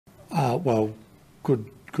Well, good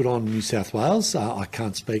on New South Wales. I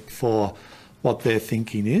can't speak for what their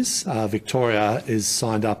thinking is. Victoria is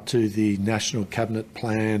signed up to the National Cabinet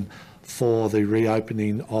Plan for the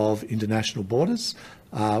reopening of international borders.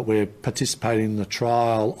 We're participating in the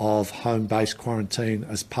trial of home-based quarantine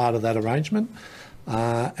as part of that arrangement,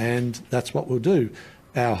 and that's what we'll do.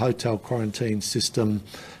 Our hotel quarantine system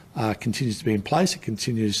continues to be in place. It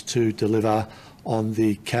continues to deliver on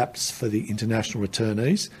the caps for the international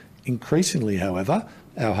returnees. Increasingly, however,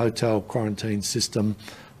 our hotel quarantine system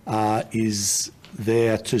is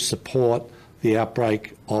there to support the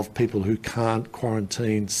outbreak of people who can't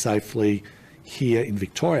quarantine safely here in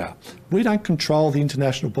Victoria. We don't control the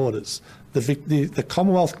international borders. The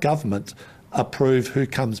Commonwealth Government approve who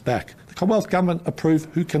comes back. The Commonwealth Government approve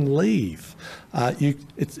who can leave.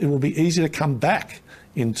 It will be easier to come back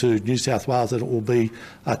into New South Wales than it will be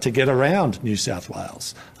to get around New South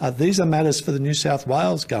Wales. These are matters for the New South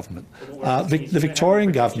Wales government. The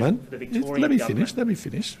Victorian government, let me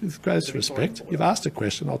finish, with greatest respect. You've asked a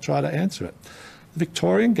question, I'll try to answer it. The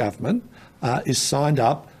Victorian government is signed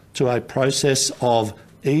up to a process of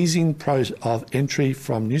easing of entry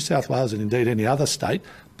from New South Wales and indeed any other state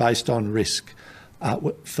based on risk.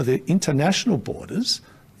 For the international borders,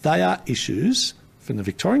 they are issues, from the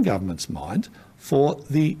Victorian government's mind, for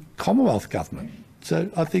the Commonwealth government. So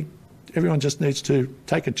I think everyone just needs to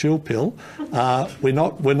take a chill pill. We're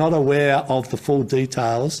not aware of the full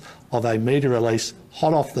details of a media release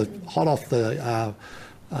hot off the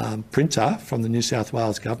printer from the New South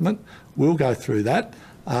Wales government. We'll go through that.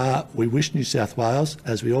 We wish New South Wales,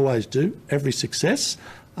 as we always do, every success,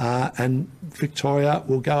 and Victoria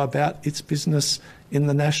will go about its business in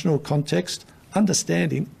the national context,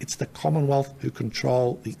 understanding it's the Commonwealth who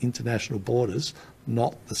control the international borders,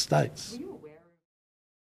 not the states.